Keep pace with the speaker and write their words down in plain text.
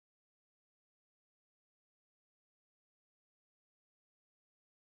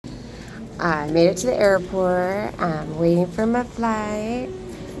I made it to the airport. I'm waiting for my flight.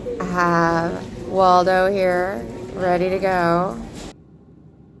 I have Waldo here, ready to go.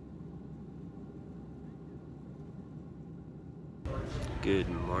 Good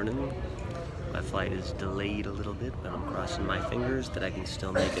morning. My flight is delayed a little bit, but I'm crossing my fingers that I can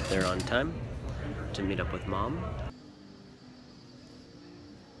still make it there on time to meet up with Mom.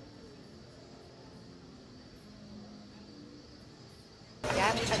 Yeah,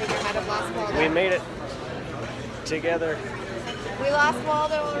 I think I might have lost Waldo. We made it together. We lost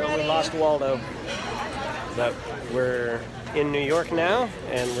Waldo already. Well, we lost Waldo, but we're in New York now,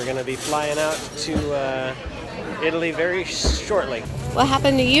 and we're going to be flying out to Italy very shortly. What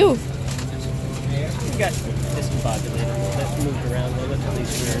happened to you? We got discombobulated a little bit, moved around a little bit. At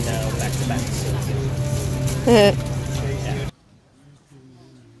least we're now back to back. Yeah.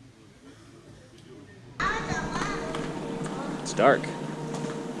 It's dark.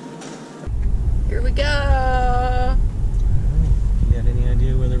 Here we go. You got any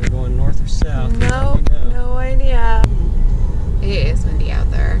idea whether we're going north or south? No, no idea. It is windy out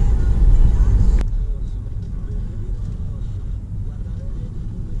there.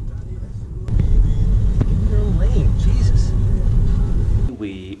 Jesus.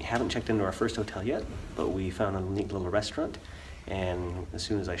 We haven't checked into our first hotel yet, but we found a neat little restaurant. And as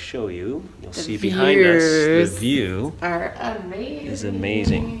soon as I show you, you'll see behind us the view are amazing. is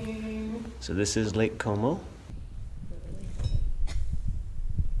amazing. So this is Lake Como.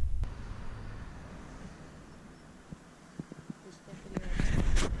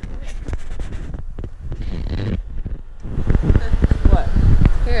 What?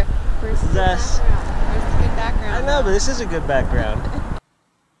 Here, where's the This. background? Where's the good background? I know, but this is a good background.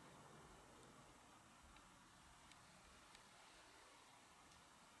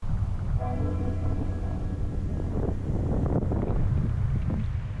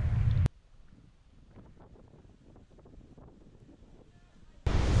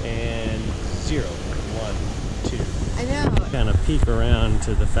 And 0, 1, 2. I know. Kind of peek around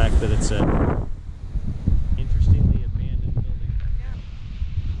to the fact that it's a interestingly abandoned building.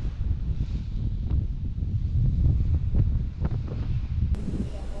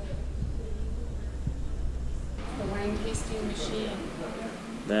 The wine tasting machine.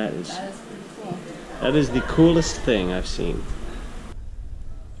 That is That is pretty cool. that is the coolest thing I've seen.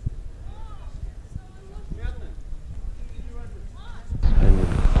 Spend the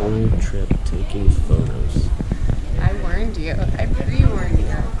whole trip taking photos. I warned you. I pre-warned you.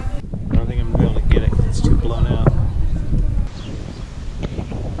 I don't think I'm gonna be able to get it because it's too blown out.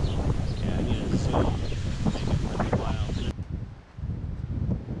 Yeah, I need to zoom. Make it pretty wild.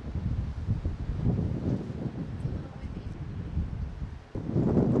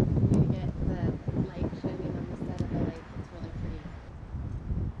 You get the light shining on the side of the lake. It's really pretty.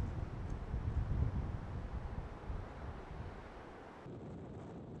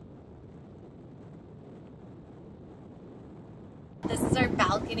 This is our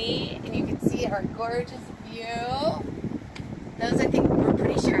balcony, and you can see our gorgeous view. Those, I think, we're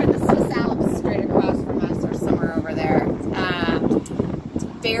pretty sure the Swiss Alps straight across from us or somewhere over there. It's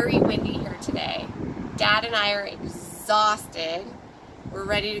very windy here today. Dad and I are exhausted. We're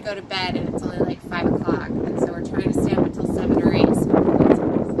ready to go to bed, and it's only like 5 o'clock, and so we're trying to stay up until 7 or 8.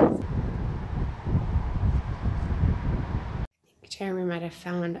 So Jeremy might have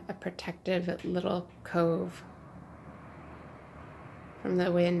found a protective little cove from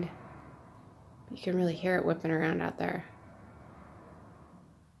the wind. You can really hear it whipping around out there.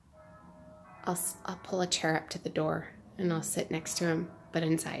 I'll pull a chair up to the door and I'll sit next to him, but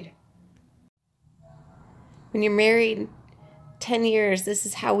inside. When you're married 10 years, this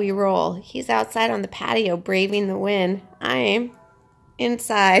is how we roll. He's outside on the patio braving the wind. I'm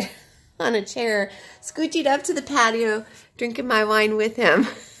inside on a chair, scoochied up to the patio, drinking my wine with him.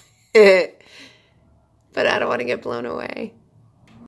 But I don't want to get blown away.